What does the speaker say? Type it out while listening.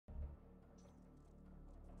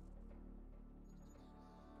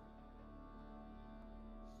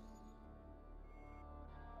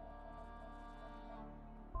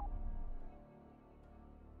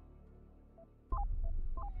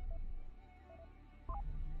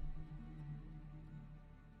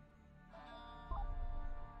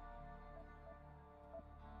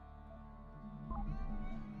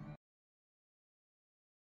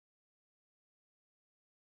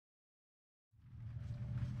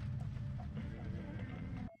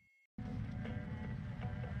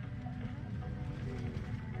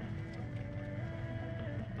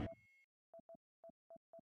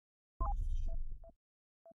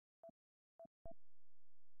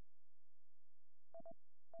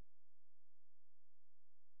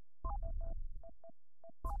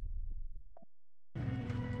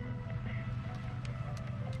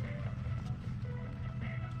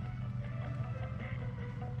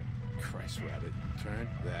Yes, Rabbit. Turn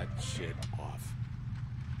that shit off.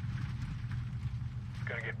 It's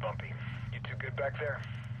gonna get bumpy. You two good back there?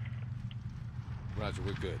 Roger,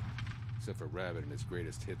 we're good. Except for Rabbit and his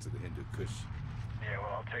greatest hits of the Hindu Kush. Yeah,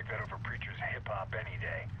 well, I'll take that over Preacher's hip-hop any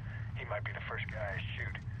day. He might be the first guy I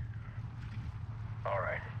shoot.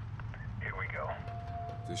 Alright, here we go.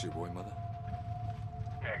 Is this your boy, Mother?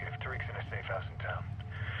 Negative. Tariq's in a safe house in town.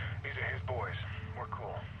 These are his boys. We're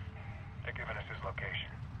cool. They're giving us his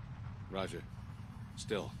location. Roger.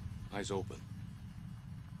 Still. Eyes open.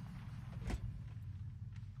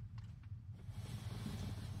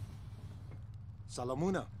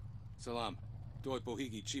 Salamuna. Salam. Doi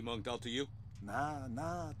Pohigi Chimong Dal to you? Na,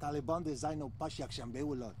 Taliban de Zaino Pashak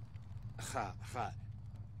Shambeulot. Ha.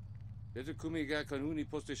 Better Kumiga Kanuni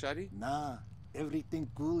Postishari? Nah,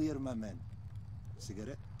 everything cool here, my man.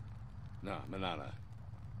 Cigarette? Nah, manana.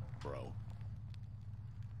 Bro.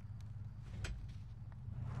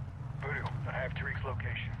 Voodoo, I have Tariq's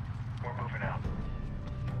location. We're moving out.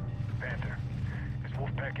 Panther, is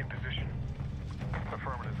Wolfpack in position?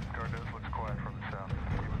 Affirmative. Gardez looks quiet from the south.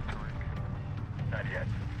 You and Tariq? Not yet.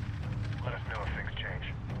 Let us know if things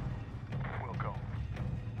change. We'll go.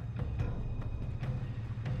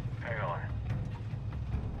 Hang on.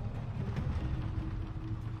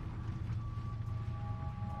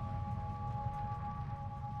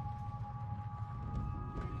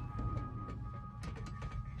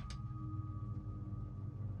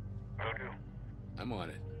 Voodoo. I'm on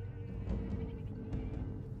it.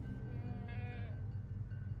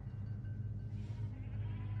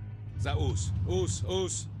 Zaus.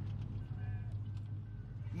 Us.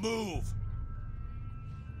 Move!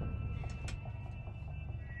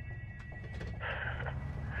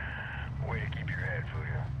 Way to keep your head,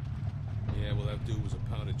 Voodoo. Yeah, well, that dude was a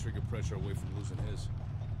pound of trigger pressure away from losing his.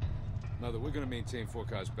 Mother, we're gonna maintain 4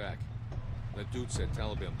 cars back. That dude said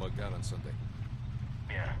Taliban bugged out on Sunday.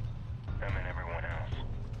 Yeah, them and everyone else.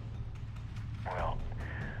 Well,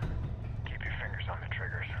 keep your fingers on the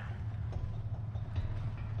triggers.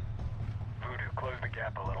 Voodoo, close the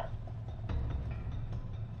gap a little.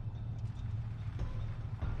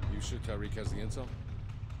 You sure Tariq has the intel?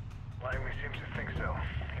 Langley seems to think so.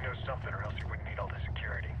 He knows something or else he wouldn't need all the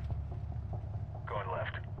security. Going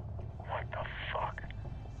left. What the fuck?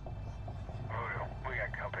 Voodoo, we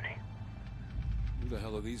got company. Who the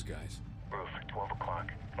hell are these guys? Roof, 12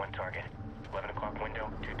 o'clock. 1 target. 11 o'clock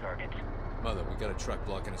window, 2 targets. Mother, we got a truck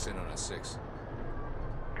blocking us in on our 6.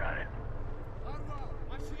 Got it.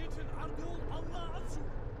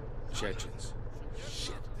 Chechens.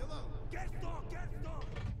 Shit.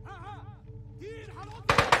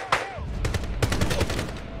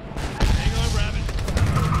 Hang on, Rabbit.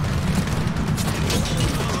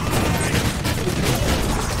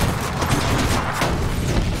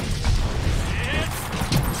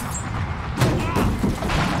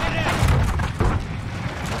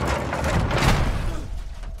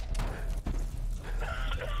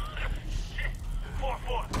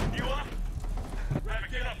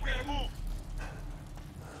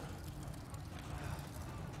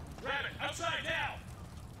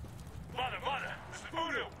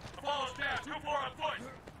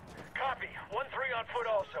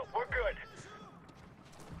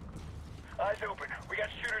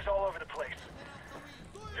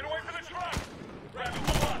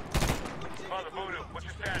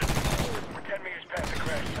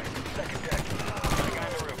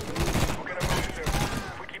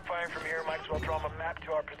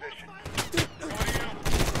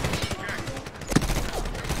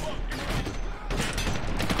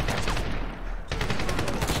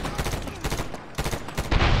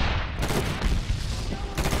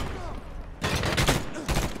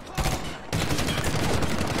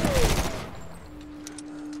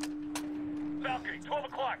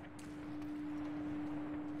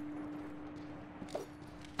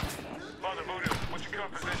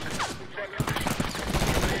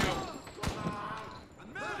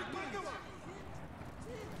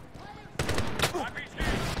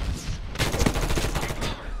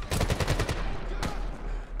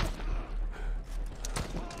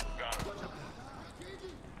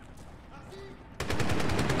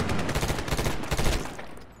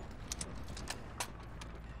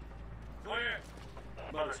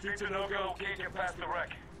 Streets are no-go, can't get past the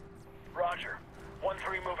wreck. Roger.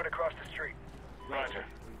 1-3 moving across the street. Roger.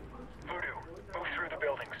 Voodoo, move through the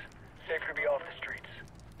buildings. Safer to be off the streets.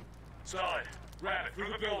 Solid. Rabbit,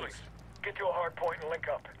 through the buildings. Get to a hard point and link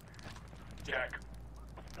up. Jack.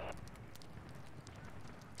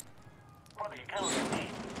 What are you telling me?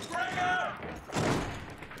 Trigger!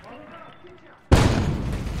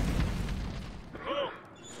 Move!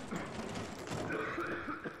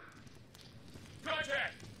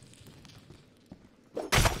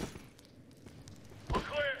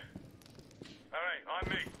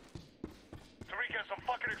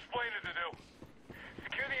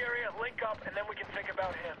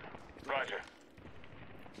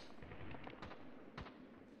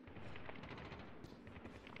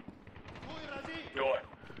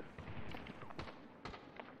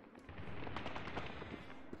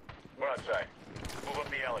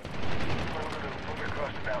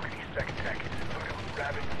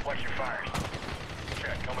 Rabbit, watch your fires.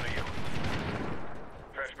 Jack, coming to you.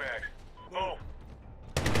 Fresh bags. Move.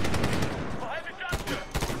 Behind the dumpster!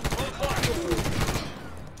 Full clock!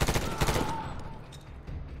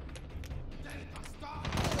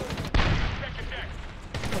 Check your deck.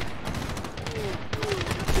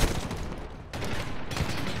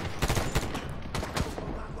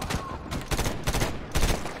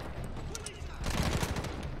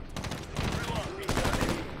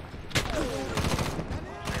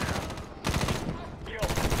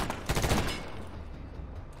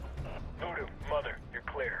 Voodoo, Mother, you're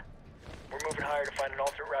clear. We're moving higher to find an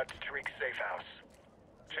alternate route to Tariq's safe house.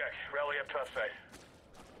 Check. Rally up top side.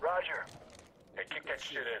 Roger. Hey, kick that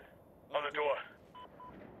shit in. On the door.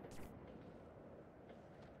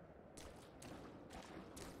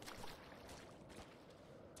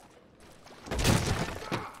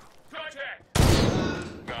 Contact!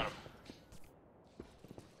 Got him.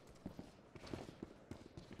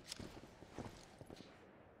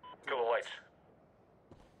 Kill the lights.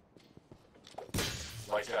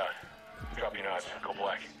 Lights out. Drop your nods. Go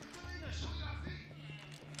black.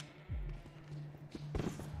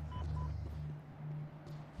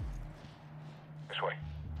 This way.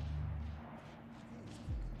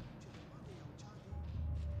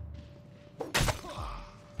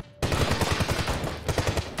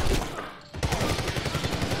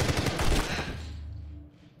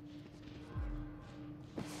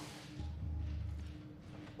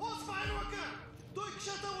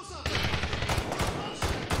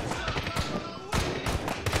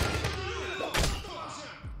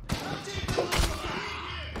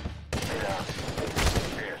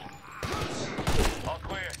 All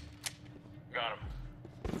clear. Got him.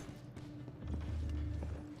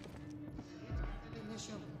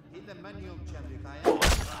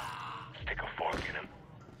 Stick a fork in him.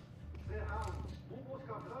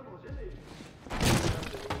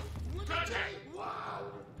 Contact!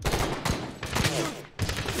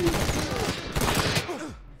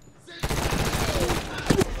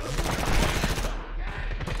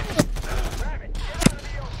 Rabbit, get out of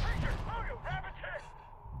the old creature! Voodoo, Rabbit's hit!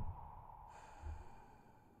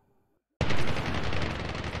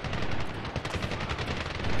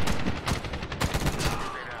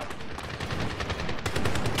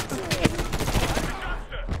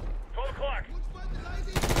 Dumpster! 12 o'clock.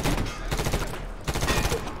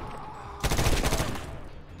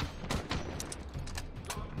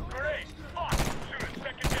 Grenade! Fuck! Shoot it.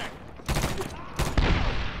 Second deck.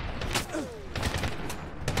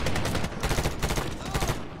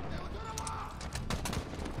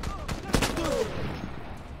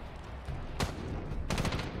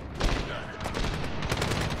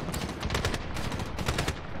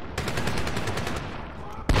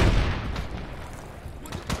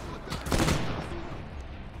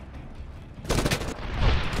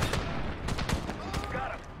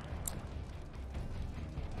 Got him!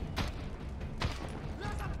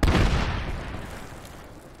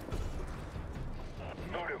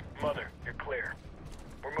 Voodoo, Mother, you're clear.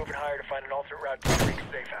 We're moving higher to find an alternate route to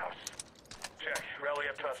Tariq's safe house. Check. Rally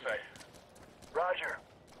up top side. Roger.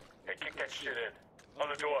 Hey, kick that shit in. On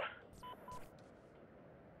the door.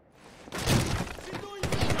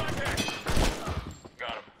 Contact!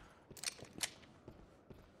 Got him.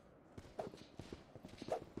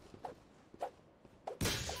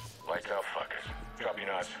 Lights out, fuckers. Drop your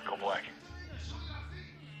nods. Go black.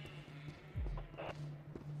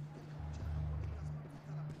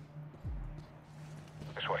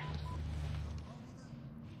 This way.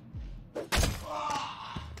 Get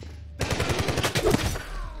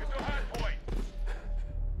to hard point.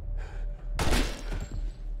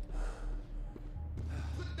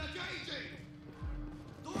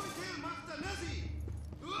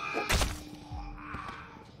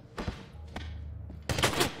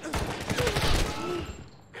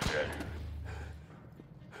 He's dead.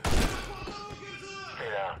 Stay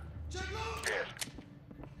down. Yes.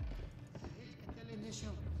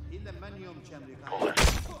 Go left.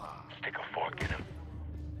 Stick a fork in him.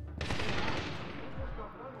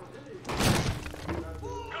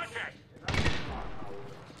 Contact!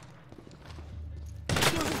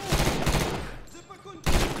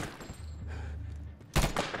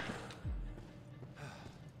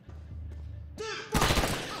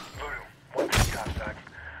 Voodoo, one from topside.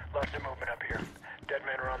 Lots of movement up here. Dead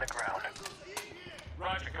men are on the ground.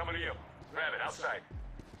 Roger, coming to you. Rabbit, outside.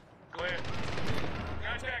 Clear.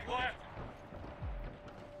 Contact left.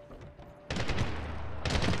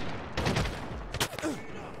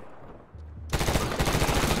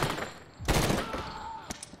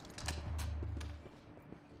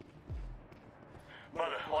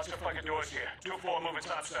 Mother, lots of fucking doors here. 2-4 moving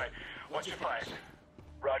topside. Watch your fires.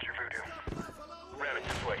 Roger, Voodoo. Rabbit,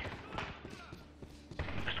 this way.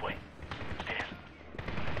 This way. Stand.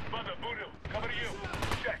 Mother, Voodoo, coming to you.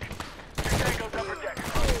 Check. Two tangos upper deck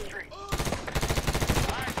across the street.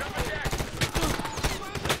 Eyes upper deck.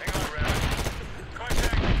 Hang on, Rabbit.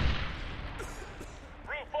 Contact.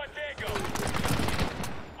 Roof on tango.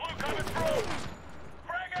 Blue coming through.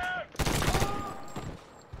 Frag out.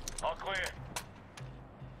 All clear.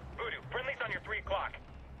 Voodoo, friendly's on your 3 o'clock.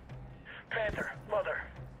 Panther, Mother.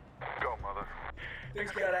 Go, Mother.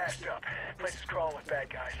 Things got assed up. Place is crawling with bad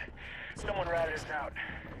guys. Someone ratted us out.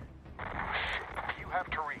 You have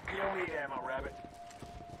Tariq. You don't need ammo, Rabbit.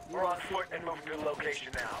 We're on foot and moving to the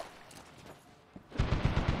location now.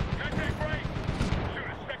 Contact right. Shoot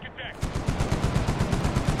a second deck.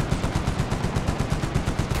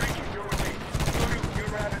 Ricky, you're with me. Voodoo,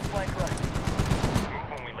 you're Rabbit, flank right. Move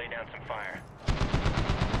when we lay down some fire.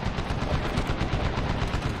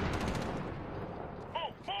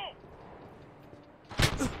 Move, move!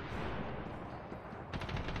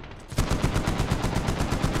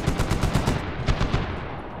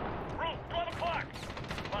 Room, 12 o'clock.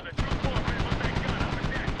 On the 2-4, ready with that gun up and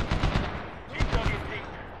deck. Keep dug deep.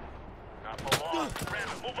 Not for long.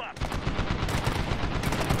 Rabbit, move up.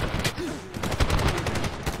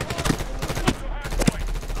 Up to hard point.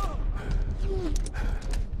 Move,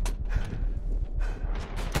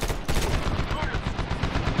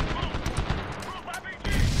 RPG.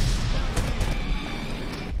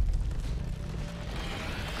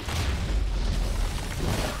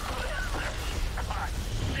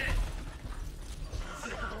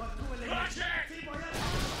 Ah, shit. Contact!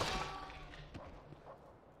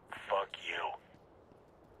 Fuck you.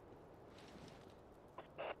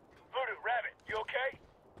 Voodoo, Rabbit, you okay?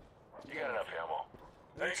 You got enough ammo?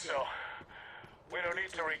 Think so. We don't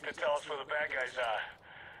need Tariq to tell us where the bad guys are.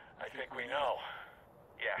 I think we know.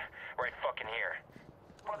 Yeah, right fucking here.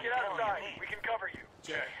 Get outside. We can cover you.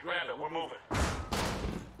 Check. Rabbit, we're moving.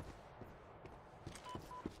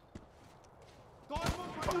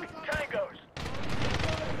 Tangos.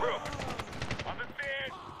 Roof. On the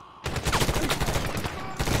stairs.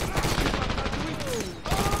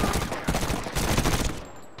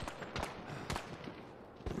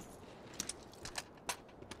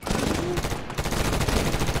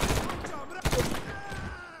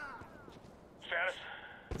 Status?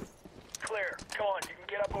 Clear. Come on, you can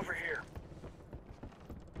get up over here.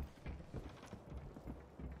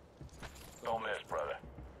 Don't miss, brother.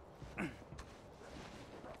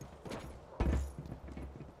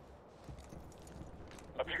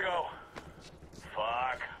 Up you go.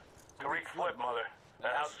 Fuck. Tariq flip, mother.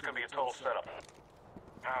 That house is gonna be a total setup.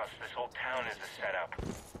 House, this whole town is a setup.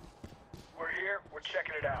 We're here, we're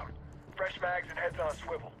checking it out. Fresh mags and heads on a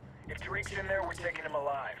swivel. If Tariq's in there, we're taking him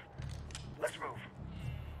alive. Let's move.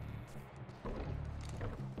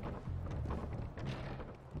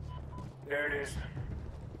 There it is.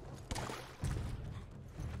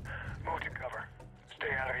 Move to cover.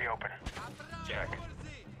 Stay out of the open. Check.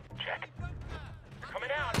 Check.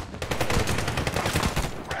 Coming out.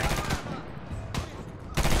 Right.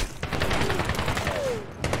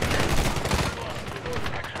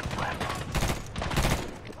 Exit left.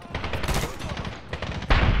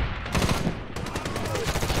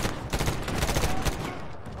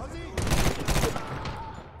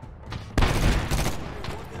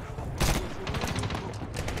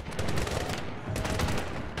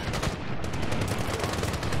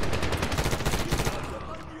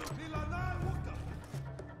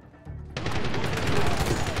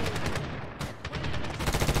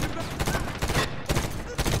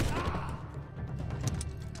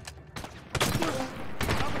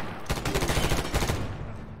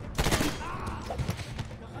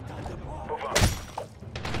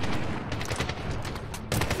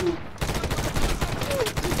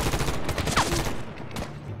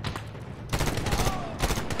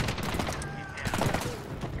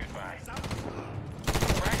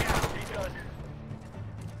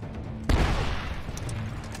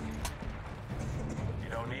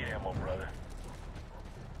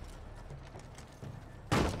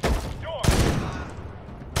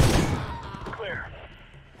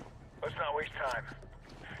 time.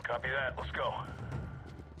 Copy that. Let's go.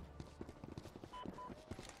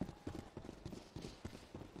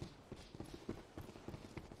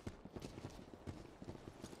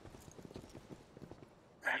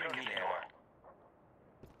 I don't need ammo.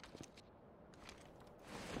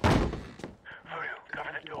 Voodoo,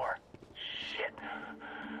 cover the door. Shit.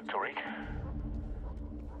 Tariq?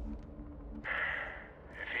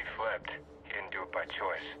 If he flipped, he didn't do it by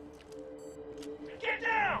choice. Get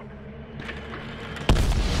down!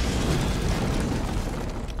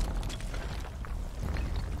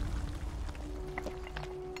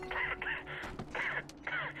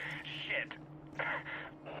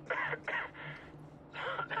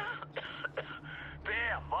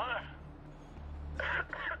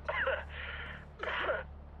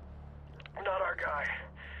 not our guy.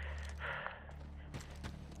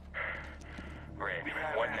 Great.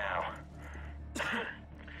 What now?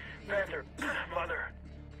 Panther, Mother.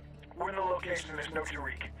 We're in the location. There's no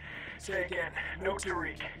Tariq. Say again, no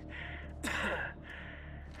Tariq.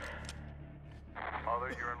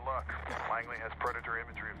 Mother, you're in luck. Langley has predator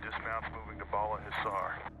imagery of dismounts moving to Bala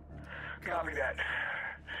Hissar. Copy that.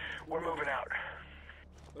 We're moving out.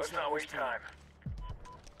 Let's not waste time.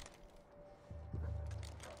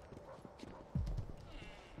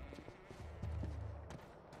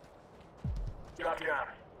 Drop down.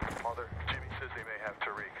 Mother, Jimmy says they may have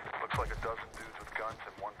Tariq. Looks like a dozen dudes with guns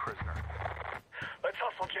and one prisoner. Let's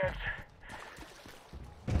hustle, gents.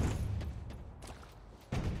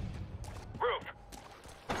 Roof.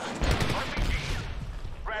 RPG.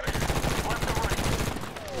 Rabbit. Left to right.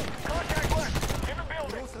 Contact left. In the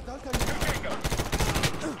building. Two Tango.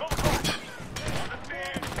 Full clock.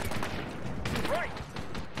 Understand. Right.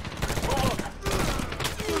 Move up.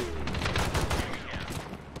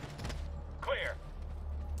 Clear.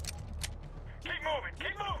 Keep moving.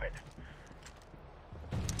 Keep moving.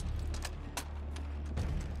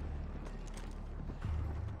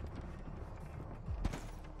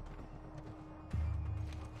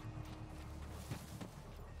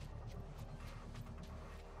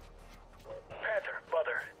 Panther,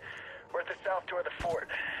 Mother. We're at the south door of the fort.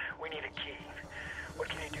 We need a key. What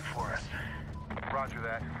can you do for us? Roger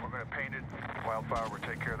that. We're gonna paint it. Wildfire will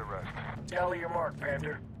take care of the rest. Tally your mark,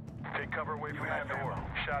 Panther. Take cover away from You that have door. ammo.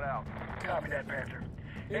 Shot out. Copy that, Panther.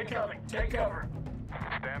 Incoming. Take cover.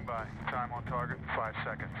 Stand by. Time on target, 5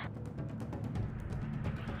 seconds.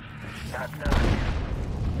 Knock, knock.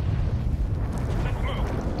 Let's move.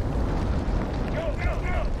 Go, go,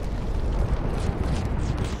 go!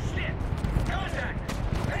 Shit. Contact.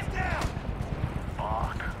 Heads down!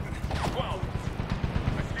 Fuck. 12.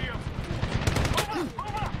 I see him. Move up,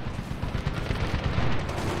 move up!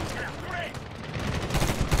 Get out. 3.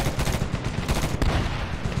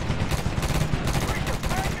 Breacher,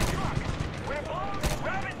 back the truck! We're blown,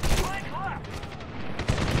 Rabbit, flank left!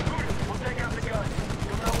 Voodoo, we'll take out the gun.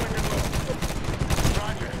 You'll know when to move.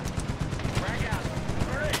 Roger. Frag out.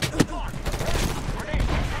 Grenade! Fuck! Grenade.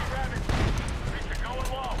 Rabbit. Breacher going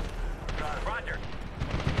low. Got it. Roger.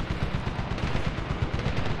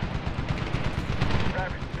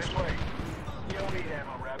 Rabbit, this way. You don't need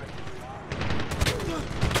ammo, Rabbit.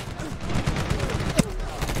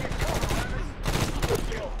 Get cover, Rabbit.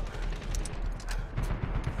 Kill.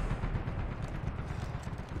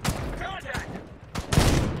 Contact.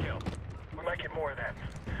 Kill. We might get more of them.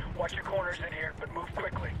 Watch your corners in here, but move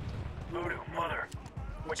quickly. Voodoo, Mother,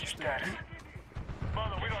 what's your status?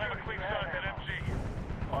 Mother, we don't have a clean shot at that MG.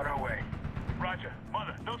 On our way. Roger.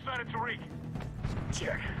 Mother, no sign of Tariq.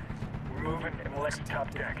 Check. We're moving and we'll exit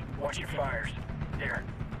top deck. Watch your fires. Here.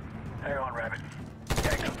 Hang on, Rabbit.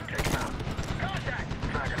 Take him out. Contact.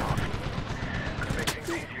 Knock it off. Gonna make things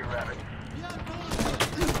easier, Rabbit.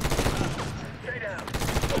 Stay down.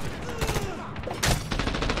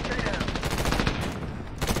 Stay down.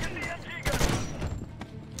 Get the MG gun.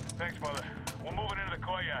 Thanks, Mother. We're moving into the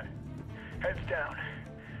courtyard. Heads down.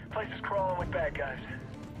 Place is crawling with bad guys.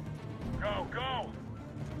 Go, go.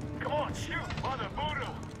 Come on, shoot. Mother,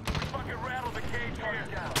 Voodoo. We fucking rattled the cage here.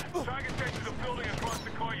 Down. Target takes the building across the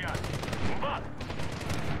courtyard. Move up.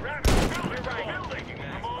 Rabbit, building, Right. building.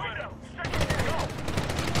 We're moving. Window, second deck, go.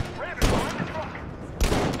 Rabbit, behind the truck.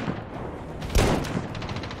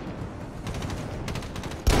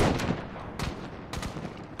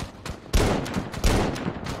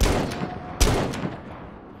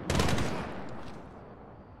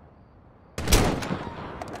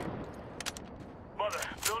 Mother,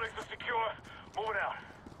 buildings are secure. Moving out.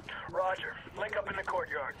 Roger. Link up in the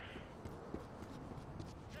courtyard.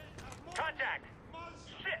 Contact.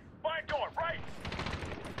 Shit. Fire door, right.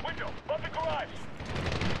 Window, above the garage.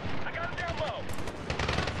 I got him down low.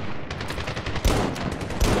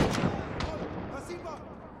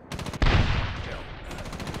 Kill.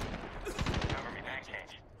 Cover me, back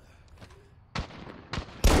change.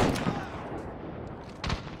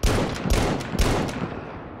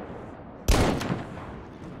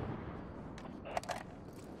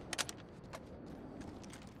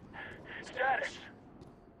 Status.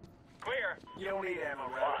 Clear. You don't need ammo,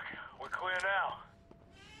 Fuck. Rabbit. We're clear now.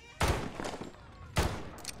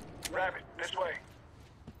 Rabbit, this way.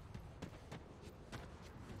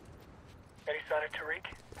 Any sign of Tariq?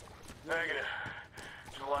 Negative.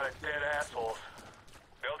 Just a lot of dead assholes.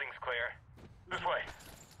 Building's clear. This way.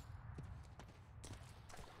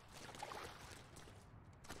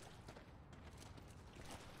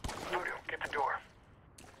 Voodoo, get the door.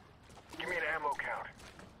 Give me an ammo count.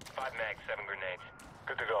 5 mags, 7 grenades.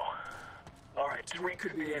 Good to go. Tariq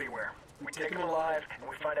could be anywhere. We take him alive, and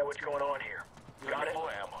we find out what's going on here. Got it? Full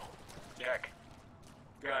ammo. Check.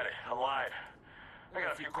 Got it. Alive. I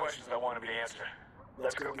got a few questions I want to be answered.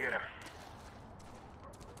 Let's go get him.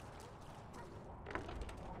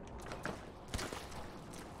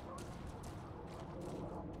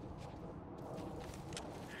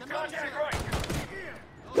 Contact right!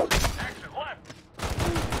 Exit left!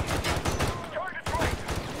 Target's right!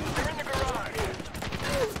 They're in the garage!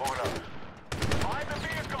 Moving up. Find the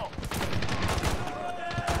vehicle!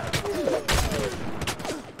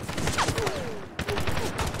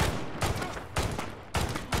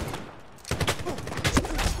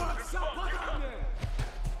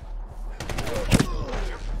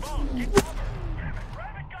 Get cover! Damn it,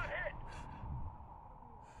 Rabbit got hit!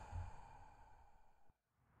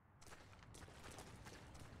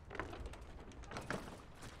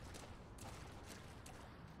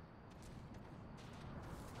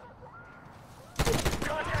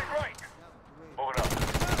 Contact right! Moving up.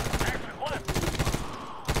 Exit left!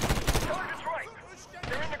 Target's right!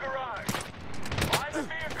 They're in the garage! Find the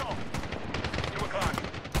vehicle! 2 o'clock.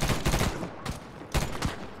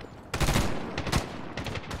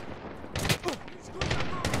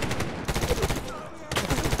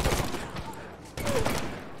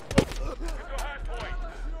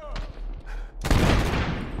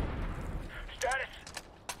 Status.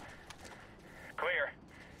 Clear.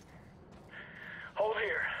 Hold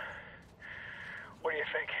here. What do you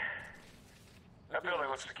think? That building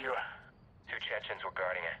looks secure. 2 Chechens were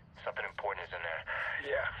guarding it. Something important is in there.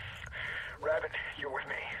 Yeah. Rabbit, you're with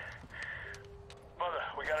me. Mother,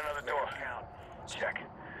 we got another door. Count. Check.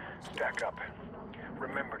 Stack up.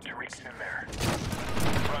 Remember, Tariq's in there.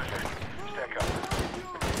 Roger. Stack up.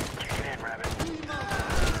 Kick it in, Rabbit.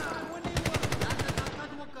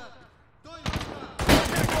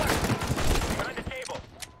 Behind the table.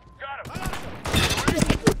 Got him.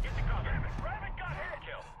 Get the cover. Rabbit got hit.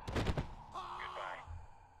 Kill. Goodbye.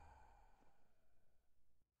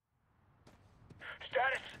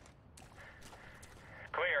 Status.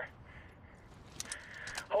 Clear.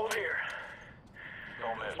 Hold here.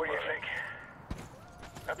 Don't miss. What do you brother. think?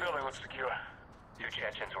 That building looks secure. 2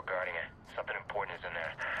 Chechens were guarding it. Something important is in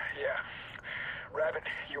there. Yeah. Rabbit,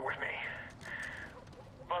 you're with me.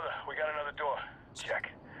 Mother, we got another door.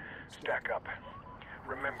 Check. Stack up.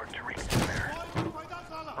 Remember, Tariq's in there.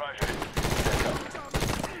 Roger. Stack up.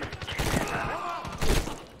 Kick it in, Rabbit. Negative.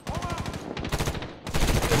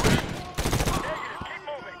 Keep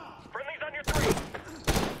moving. Friendly's on your 3.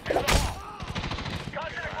 Hit the wall.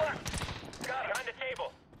 Contact left. Got him. Behind the table.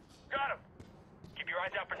 Got him. Keep your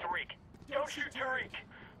eyes out for Tariq. Don't shoot Tariq.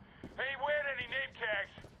 Hey, he wearing any name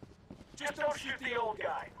tags. Just don't shoot the old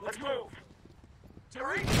guy. Let's move.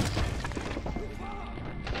 Tariq!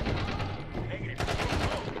 Negative.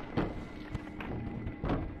 Move.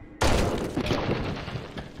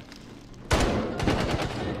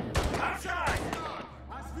 Outside!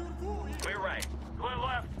 Clear right. Clear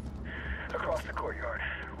left. Across the courtyard.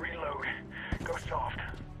 Reload. Go soft.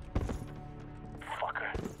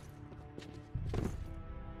 Fucker.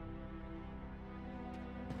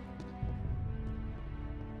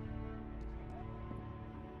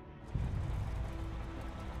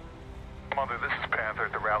 Mother, this is Panther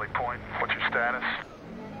at the rally point. What's your status?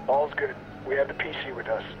 All's good. We have the PC with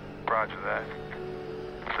us. Roger that.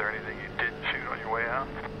 Is there anything you didn't shoot on your way out?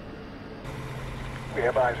 We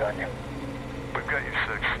have eyes on you. We've got you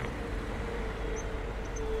 6.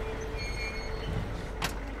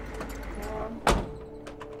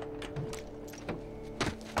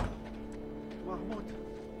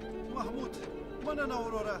 محمود من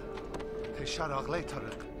أورورا شراغ لیتر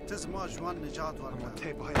تزما جوان نجات ورما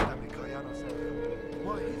تیب های امریکایان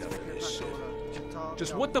ما هیچ فکر نکنم.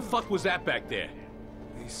 Just what the fuck was that back there?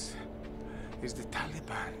 This is the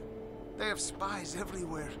Taliban. They have spies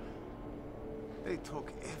everywhere. They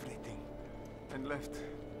took everything and left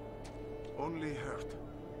only hurt.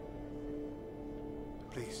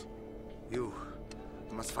 Please, you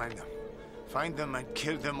must find them. Find them and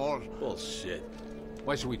kill them all. Bullshit.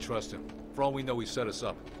 Why should we trust him? For all we know, he set us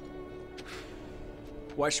up.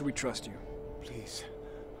 Why should we trust you? Please.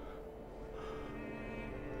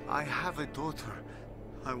 I have a daughter.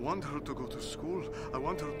 I want her to go to school. I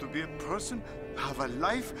want her to be a person, have a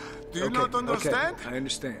life. Do you not understand? Okay, I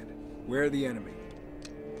understand. Where are the enemy?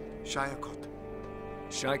 Shayakot.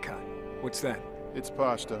 Shaikat. What's that? It's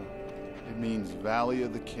Pashto. It means Valley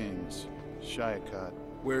of the Kings. Shayakot.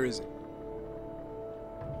 Where is it?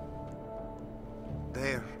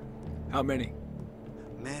 There. How many?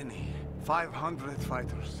 Many. 500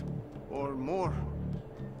 fighters. Or more.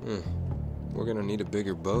 We're gonna need a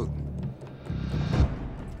bigger boat.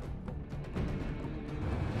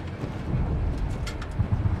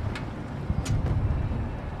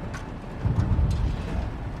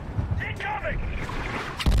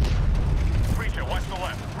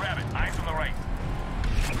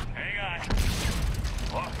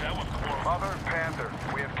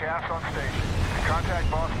 gas on station.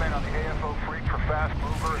 Contact boss man on the AFO freak for fast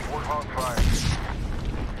mover and warthog fire.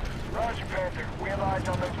 Roger, Panther. We have eyes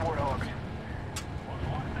on those warthogs.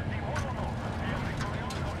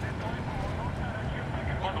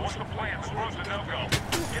 What's the plan? This road's a no-go.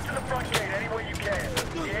 Get to the front gate any way you can.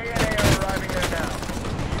 The ANA are arriving there now.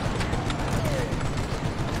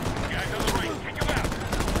 Guys on the right, take him out.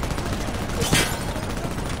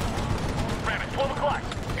 Rabbit, 12 o'clock.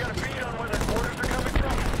 You got a beat on where their orders are coming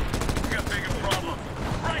from? We got bigger problems.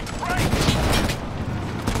 Right!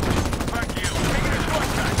 Fuck you. Taking a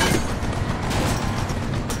shortcut.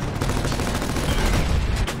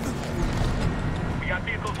 We got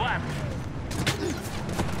vehicles left.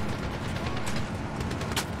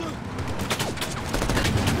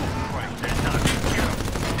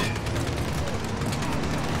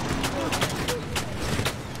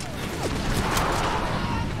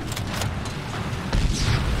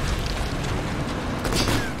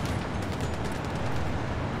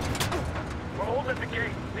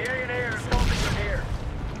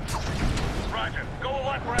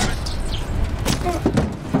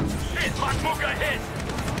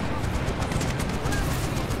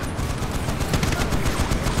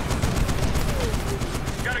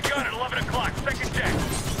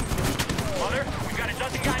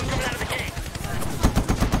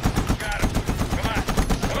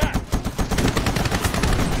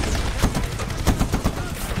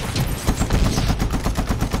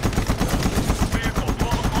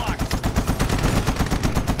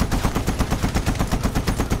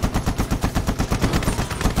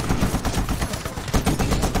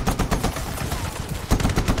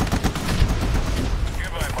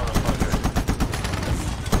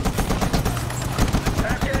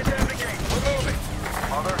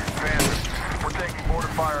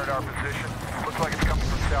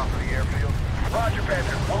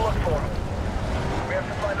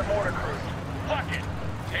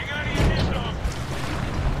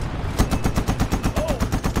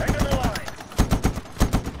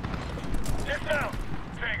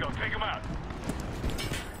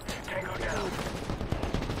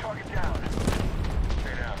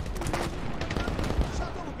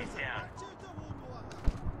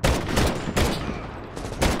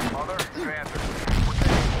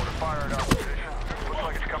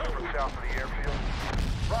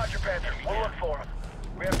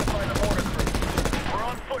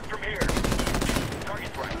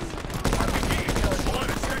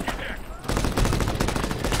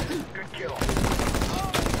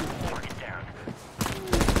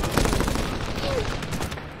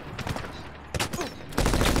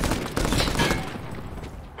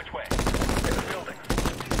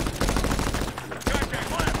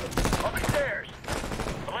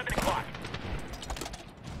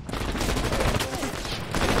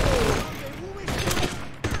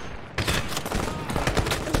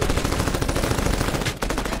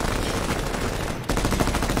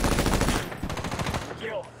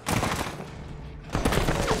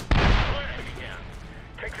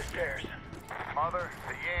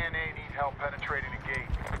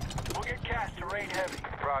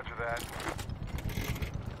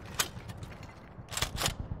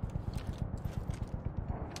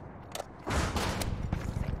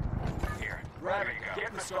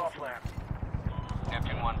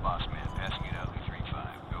 Neptune 1, boss man. Passing it out,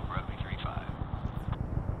 3-5. Go for ugly 3-5.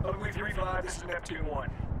 Ugly 3-5, this is Neptune 1.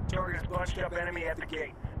 Target is bunched up enemy at the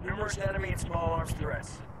gate. Numerous enemy and small arms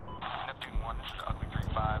threats. Neptune 1, this is ugly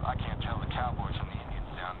 3-5. I can't tell the cowboys from the Indians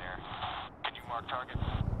down there. Can you mark target?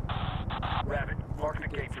 Rabbit, mark the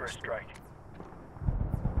gate for a strike.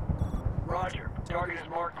 Roger, target is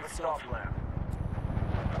marked with soft lab.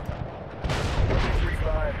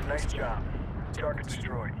 3-5, nice job. Target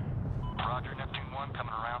destroyed. Roger, Neptune 1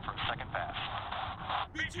 coming around for a second pass.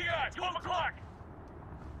 BTI, 12 o'clock!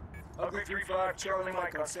 Ugly 3-5, Charlie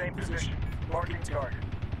Mike on same position. Marking target.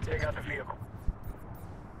 Take out the vehicle.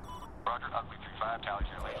 Roger, Ugly 3-5, tallies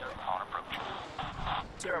your laser on approach.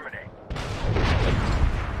 Terminate.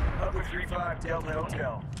 Ugly 3-5, Delta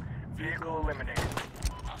Hotel. Vehicle eliminated.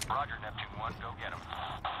 Roger, Neptune 1, go get him.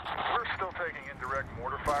 We're still taking indirect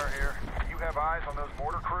mortar fire here. You have eyes on those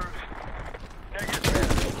mortar crews? Negative, man.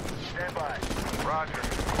 Stand by. Roger.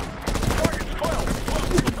 Target's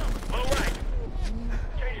 12. Low right.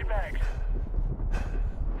 Changing mags.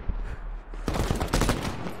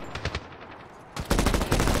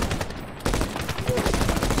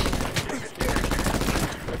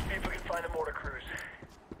 Let's see if we can find the mortar crews.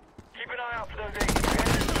 Keep an eye out for those agents.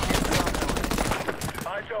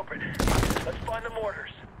 Eyes open. Let's find the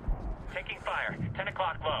mortars. Taking fire. 10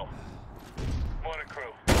 o'clock low. Mortar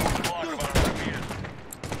crew. Block about 100 meters.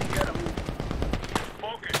 Get them.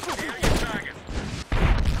 Full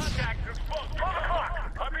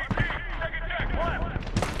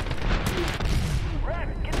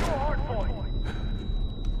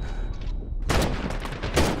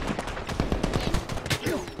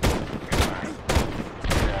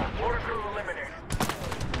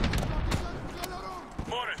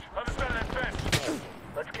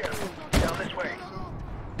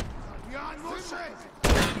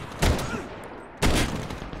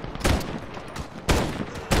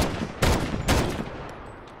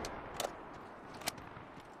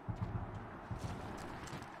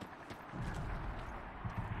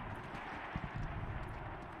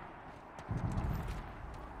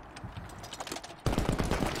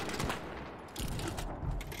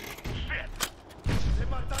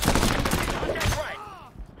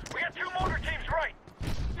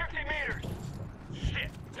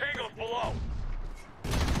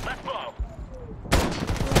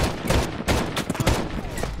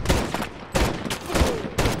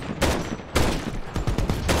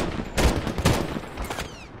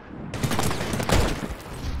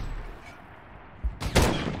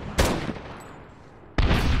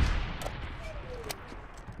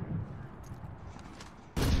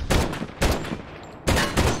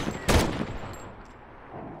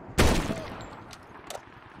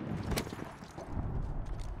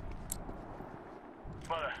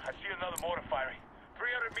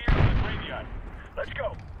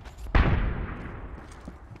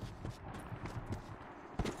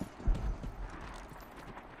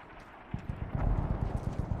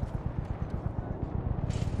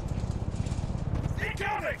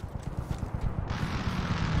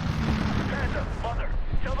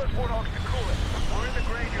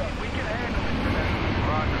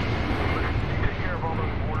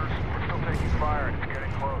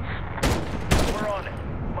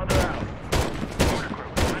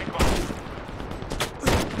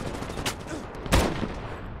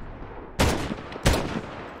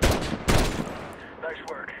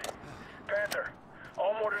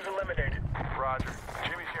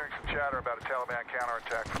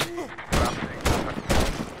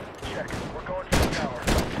Check. We're going to the tower.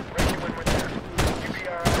 Ready when we're there. You be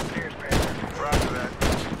our upstairs, man. Roger that.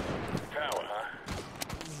 Tower, huh?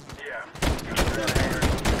 Yeah. Go to that hangar.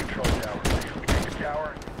 Control tower. We take the tower.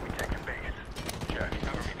 We take the base. Check.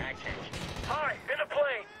 Cover me, back change. Hi, in the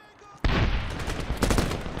plane.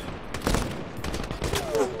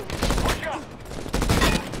 Push up!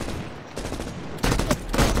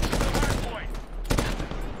 The hard point.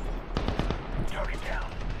 Target down.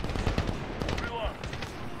 Reload.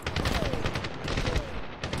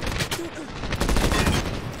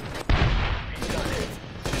 He's done it.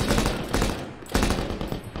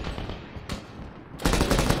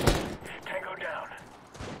 Tango down.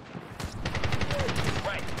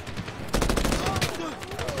 Right.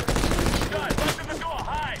 Done. Left in the door.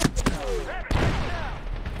 Hide. Rabbit, head down.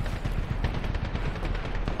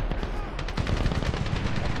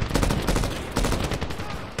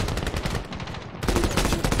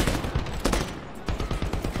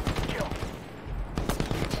 Kill.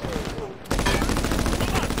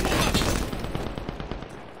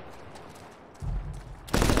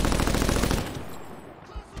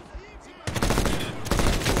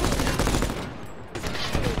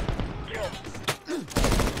 Kill.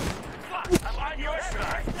 Fuck, I'm on your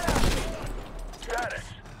side. Status.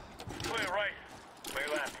 Clear right. Clear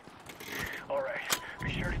left. All right,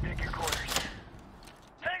 be sure to take your quarters.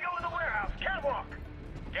 Tango in the warehouse, catwalk.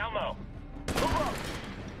 Down low. Move up.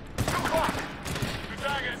 2 o'clock. Two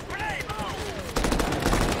targets. Grenade, move.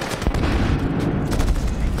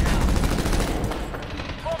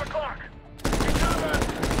 12 o'clock. Recover.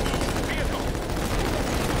 Vehicle.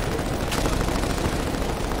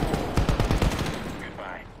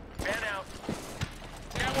 Goodbye. Man out.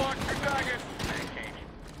 Catwalk. Two targets. Back change.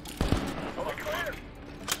 Are we clear?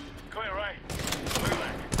 Clear right. Clear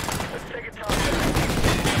left. Let's take it top.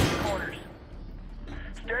 Corners.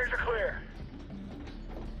 Stairs are clear.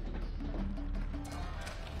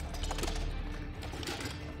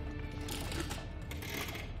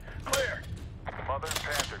 Clear. Mother and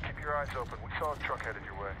Panther, keep your eyes open. We saw a truck headed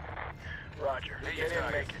your way. Roger. Get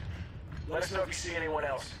in, make it. Let us know if you see anyone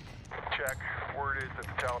else. Check. Word is that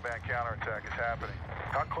the Taliban counterattack is happening.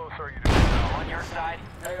 How close are you to it now? On your side.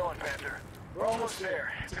 Hang on, Panther. We're almost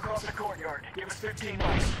there. It's across the courtyard. Give us 15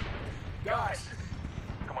 minutes. Guys,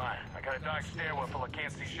 Come on. I got a dark stairwell full of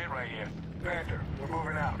can't see shit right here. Panther, we're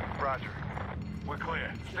moving out. Roger. We're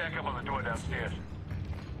clear. Stack up on the door downstairs.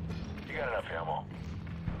 You got enough ammo.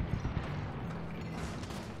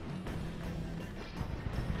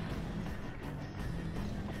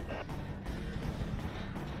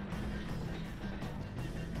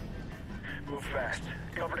 Move fast.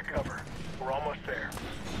 Cover to cover. We're almost there.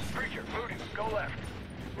 Preacher, Voodoo, go left.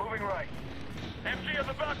 Moving right. MG on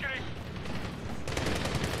the balcony.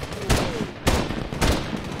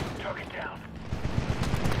 Target down.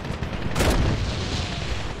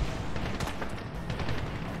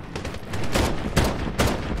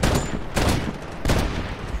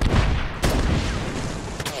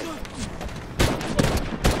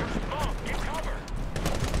 Oh, get cover.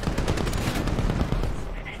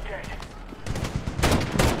 He's dead.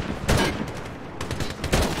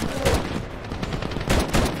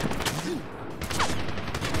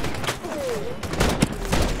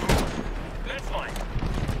 This line.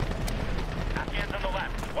 Afghans on the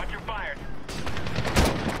left. Watch your fire.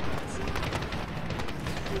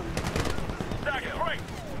 Target, right.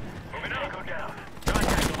 Moving up. Go down.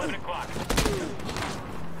 Contact 11 o'clock.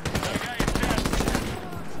 The guy is dead.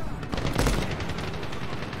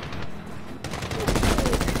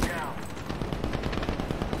 Down.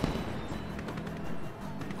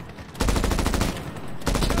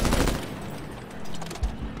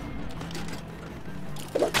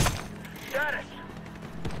 Status.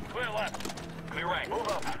 Clear left. Clear right. Move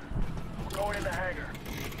up. We're going in the hangar.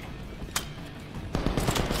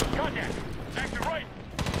 Contact. Back to right.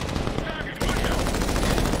 Target, push out.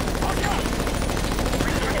 Watch out!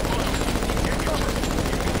 Get cover.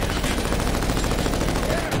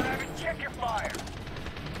 Damn it, Rabbit, check your fire.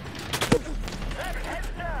 Rabbit, heads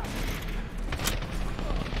down.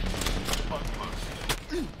 Bug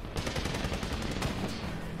loose.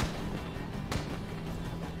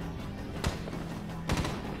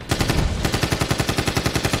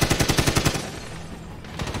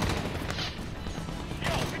 Yo,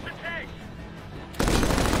 hit the tank.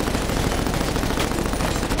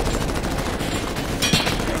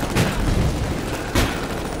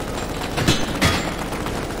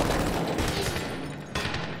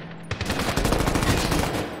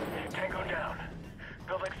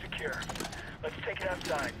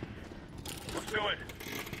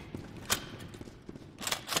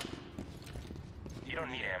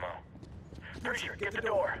 Pretty get the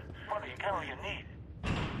door. Mother, you got all you need.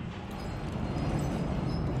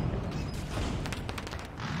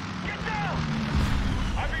 Get down!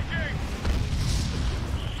 RPG!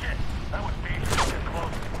 Shit, that was deep.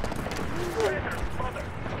 Close. Panther, mother,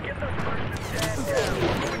 get those first and stand down.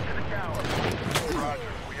 We're moving to the tower.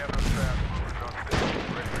 Roger, we have those fast movers on station.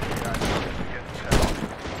 Ready for you guys to get the set off.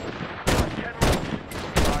 10 minutes.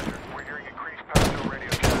 Roger, we're hearing increased Paso radio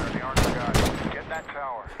chatter in the Army guys. Get in that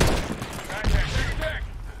tower. Contact.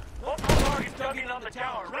 Multiple targets dug in on the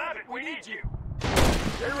tower. Rabbit, we need you.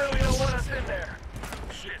 They really don't want us in there.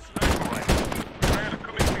 Shit, sniper rifle. Rabbit,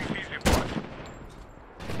 come in, these easy parts.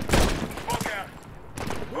 Smoke out.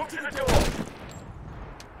 Move to the door.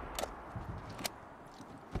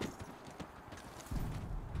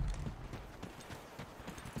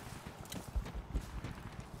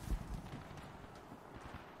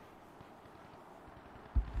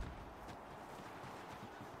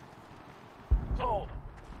 Hold.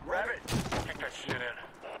 Rabbit, kick that shit in.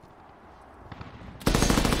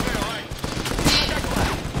 Stay all right. Check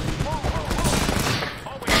left. Move.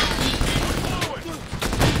 Always forward.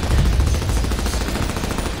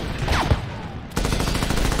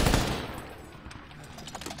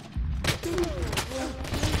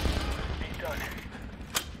 He's done.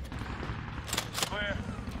 Clear.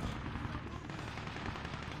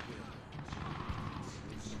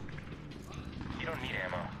 You don't need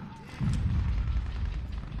ammo.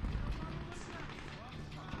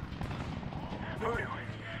 Voodoo,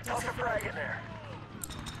 toss a frag in there.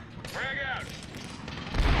 Frag out.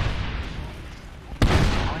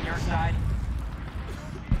 On your side.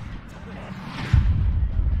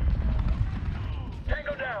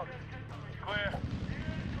 Tango down. Clear.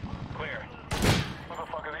 Clear. Who the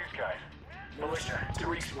fuck are these guys? Militia,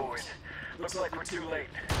 Tariq's boys. Looks like we're too late.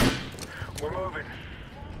 We're moving.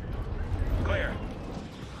 Clear.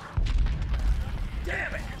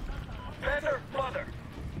 Damn it! Panther, mother!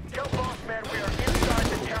 Tell boss man we are inside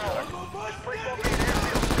the tower. This place won't be an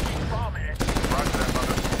airfield. Keep bombing it. Roger that,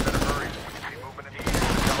 mother. Better hurry. We can see movement in the east.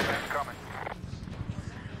 Taliban's coming.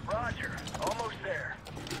 Roger. Almost there.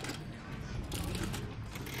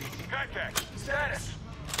 Contact. Status.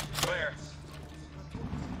 Clear.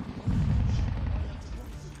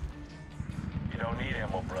 You don't need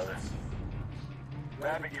ammo, brother.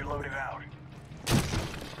 Rabbit, you're loaded out.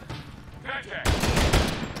 Contact.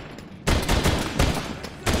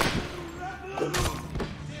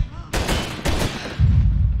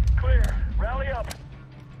 Clear. Rally up.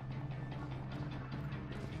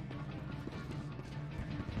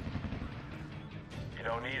 You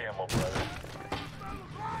don't need ammo, brother.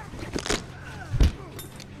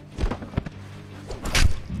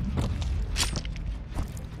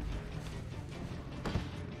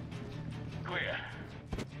 Clear.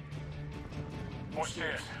 What's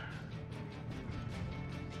this?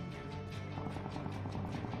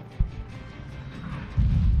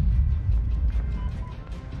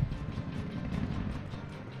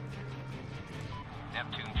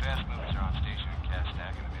 Neptune fast movers are on station in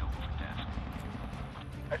Castack and available for task.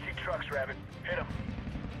 I see trucks, Rabbit. Hit them.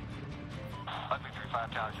 Ugly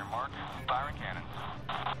 3-5 towers your mark. Firing cannon.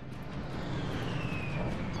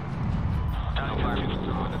 Dial fire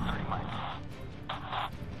through at 30 miles.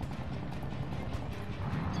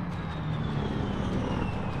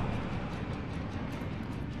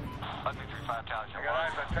 Ugly 3-5 towers I your got mark.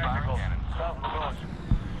 eyes on Firing tacticals. cannon. South of the village.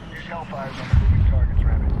 Use hellfires on the moving targets,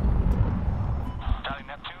 Rabbit. Dial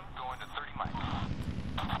Neptune going to 30 miles.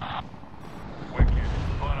 Wicked.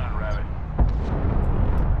 Fun on, Rabbit.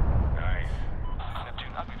 Nice.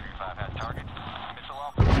 Neptune Ugly 3-5 has target. Missile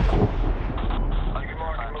off the roof. You can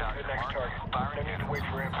mark and move to the next target. No Firing need to cannon. wait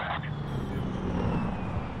for impact.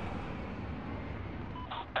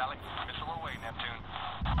 Dally, missile away, Neptune.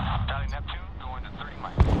 Dally Neptune going to 30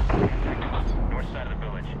 miles. North side of the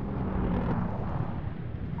village.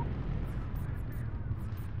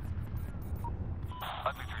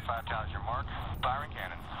 Ugly 3-5 towers your mark. Firing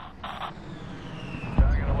cannon.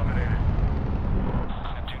 Target eliminated.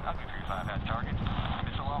 Neptune Ugly 3-5 has target.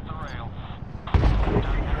 Missile off the rail.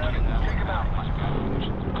 Take him out.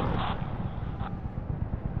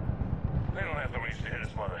 They don't have the reach to hit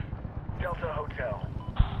us, mother. Delta Hotel.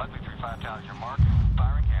 Ugly 3-5 towers your mark.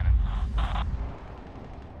 Firing cannon.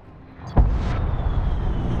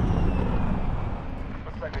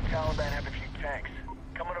 Looks like the Taliban have a few tanks.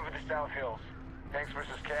 Coming over the South Hills. Tanks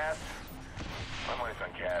versus Cass? My money's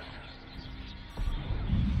on Cass.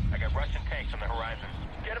 I got Russian tanks on the horizon.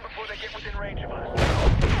 Get them before they get within range of us.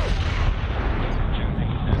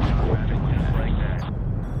 Just like that.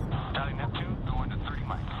 Dally Neptune going to 30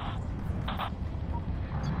 miles.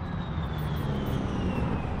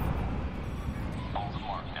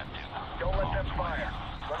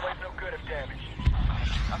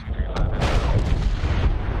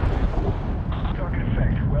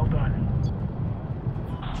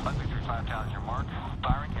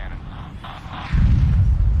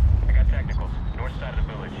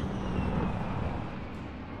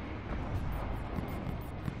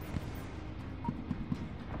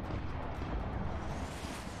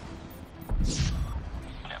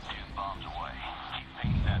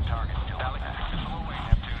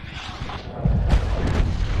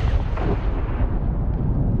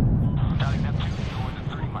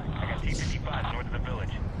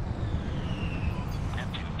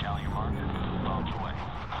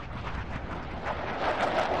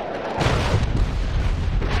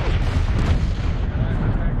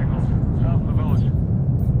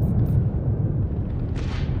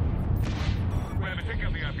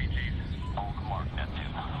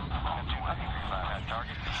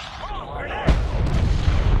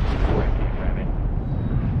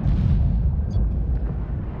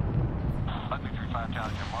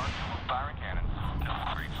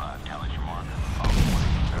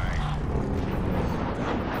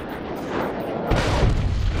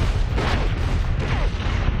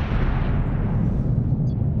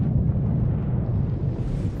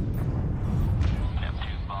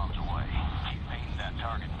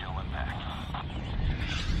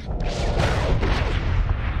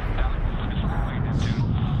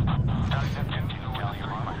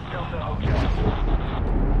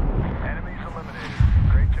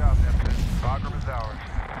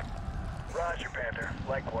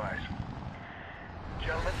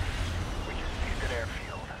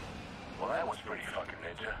 pretty fucking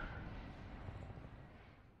ninja.